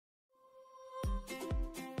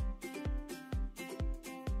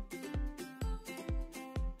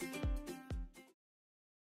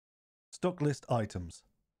Stock list items.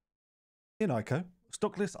 In iiko,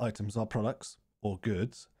 stock list items are products, or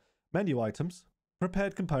goods, menu items,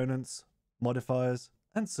 prepared components, modifiers,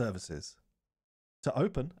 and services. To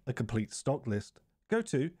open a complete stock list, go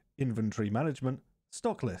to Inventory Management,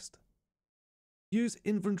 Stock List. Use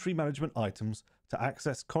Inventory Management items to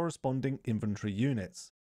access corresponding inventory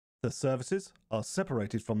units. The services are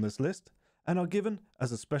separated from this list and are given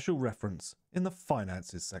as a special reference in the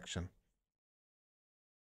Finances section.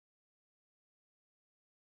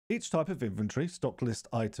 Each type of inventory stock list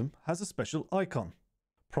item has a special icon.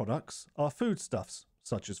 Products are foodstuffs,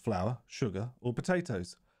 such as flour, sugar, or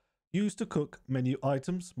potatoes, used to cook menu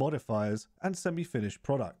items, modifiers, and semi-finished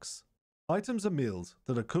products. Items are meals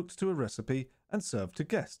that are cooked to a recipe and served to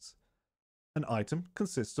guests. An item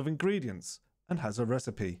consists of ingredients and has a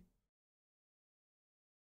recipe.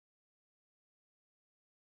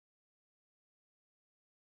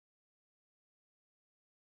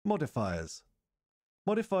 Modifiers.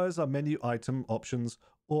 Modifiers are menu item options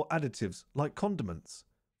or additives like condiments.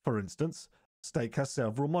 For instance, steak has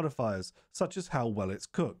several modifiers, such as how well it's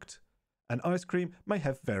cooked, and ice cream may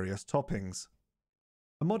have various toppings.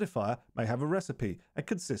 A modifier may have a recipe and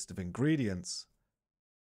consist of ingredients.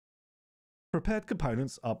 Prepared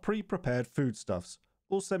components are pre-prepared foodstuffs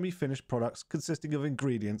or semi-finished products consisting of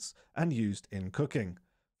ingredients and used in cooking.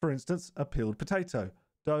 For instance, a peeled potato,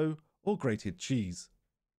 dough, or grated cheese.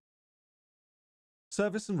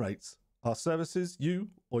 Service and rates are services you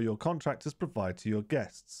or your contractors provide to your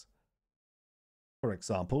guests. For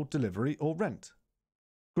example, delivery or rent.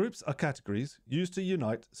 Groups are categories used to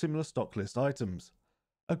unite similar stock list items.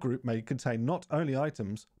 A group may contain not only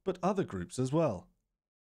items, but other groups as well.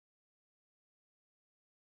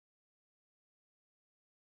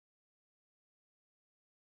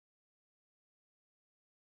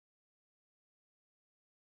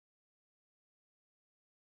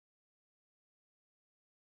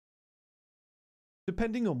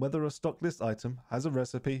 Depending on whether a stock list item has a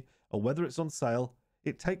recipe or whether it's on sale,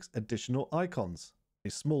 it takes additional icons. A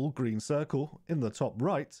small green circle in the top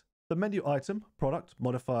right, the menu item, product,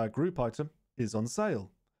 modifier, group item is on sale.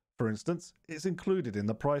 For instance, it's included in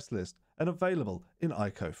the price list and available in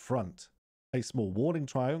iiko Front. A small warning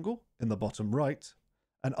triangle in the bottom right,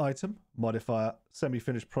 an item, modifier,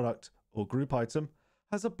 semi-finished product, or group item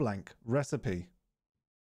has a blank recipe.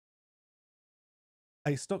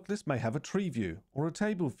 A stock list may have a tree view or a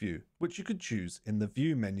table view, which you could choose in the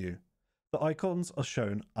View menu. The icons are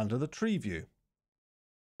shown under the tree view.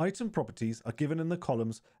 Item properties are given in the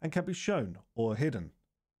columns and can be shown or hidden.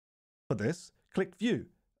 For this, click View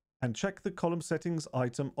and check the column settings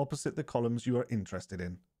item opposite the columns you are interested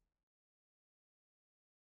in.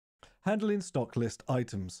 Handling stock list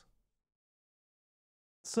items.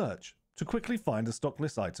 Search. To quickly find a stock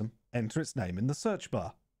list item, enter its name in the search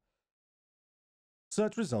bar.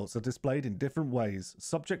 Search results are displayed in different ways,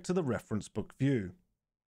 subject to the reference book view.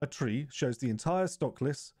 A tree shows the entire stock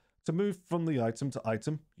list. To move from the item to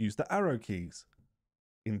item, use the arrow keys.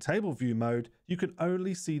 In table view mode, you can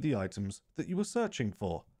only see the items that you were searching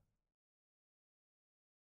for.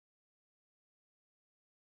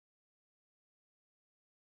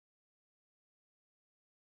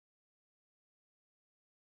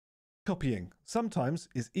 Copying sometimes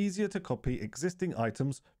is easier to copy existing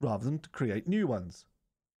items rather than to create new ones.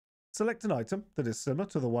 Select an item that is similar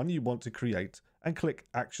to the one you want to create and click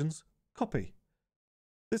Actions, Copy.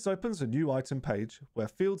 This opens a new item page where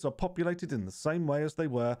fields are populated in the same way as they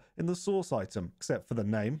were in the source item, except for the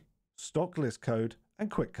name, stock list code, and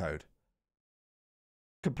quick code.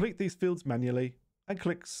 Complete these fields manually and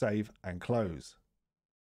click Save and Close.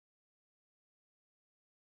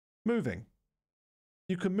 Moving.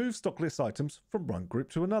 You can move stock list items from one group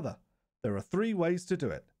to another. There are 3 ways to do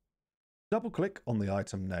it. Double-click on the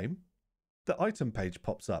item name. The item page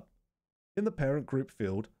pops up. In the parent group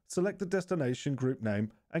field, select the destination group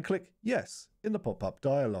name and click Yes in the pop-up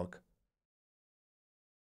dialog.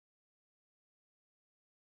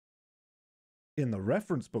 In the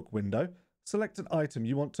reference book window, select an item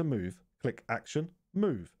you want to move, click Action,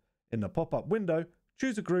 Move. In the pop-up window,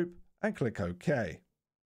 choose a group and click OK.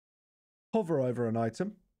 Hover over an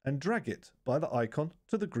item and drag it by the icon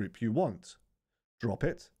to the group you want. Drop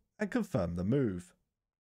it and confirm the move.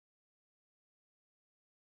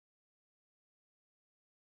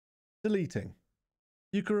 Deleting.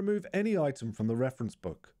 You can remove any item from the reference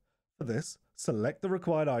book. For this, select the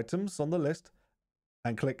required items on the list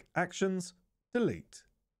and click Actions, Delete.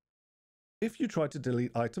 If you try to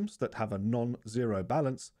delete items that have a non-zero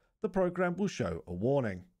balance, the program will show a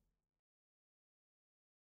warning.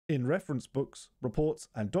 In reference books, reports,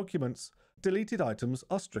 and documents, deleted items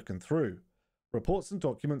are stricken through. Reports and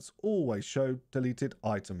documents always show deleted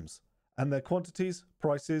items, and their quantities,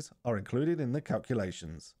 prices are included in the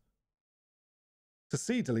calculations. To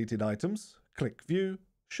see deleted items, click View,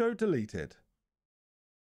 Show Deleted.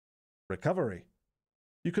 Recovery.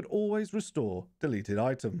 You can always restore deleted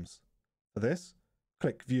items. For this,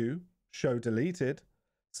 click View, Show Deleted,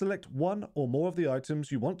 select one or more of the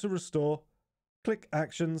items you want to restore, click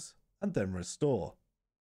Actions, and then Restore.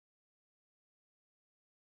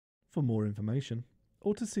 For more information,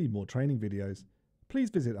 or to see more training videos, please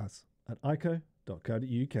visit us at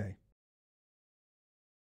iikoOffice.co.uk.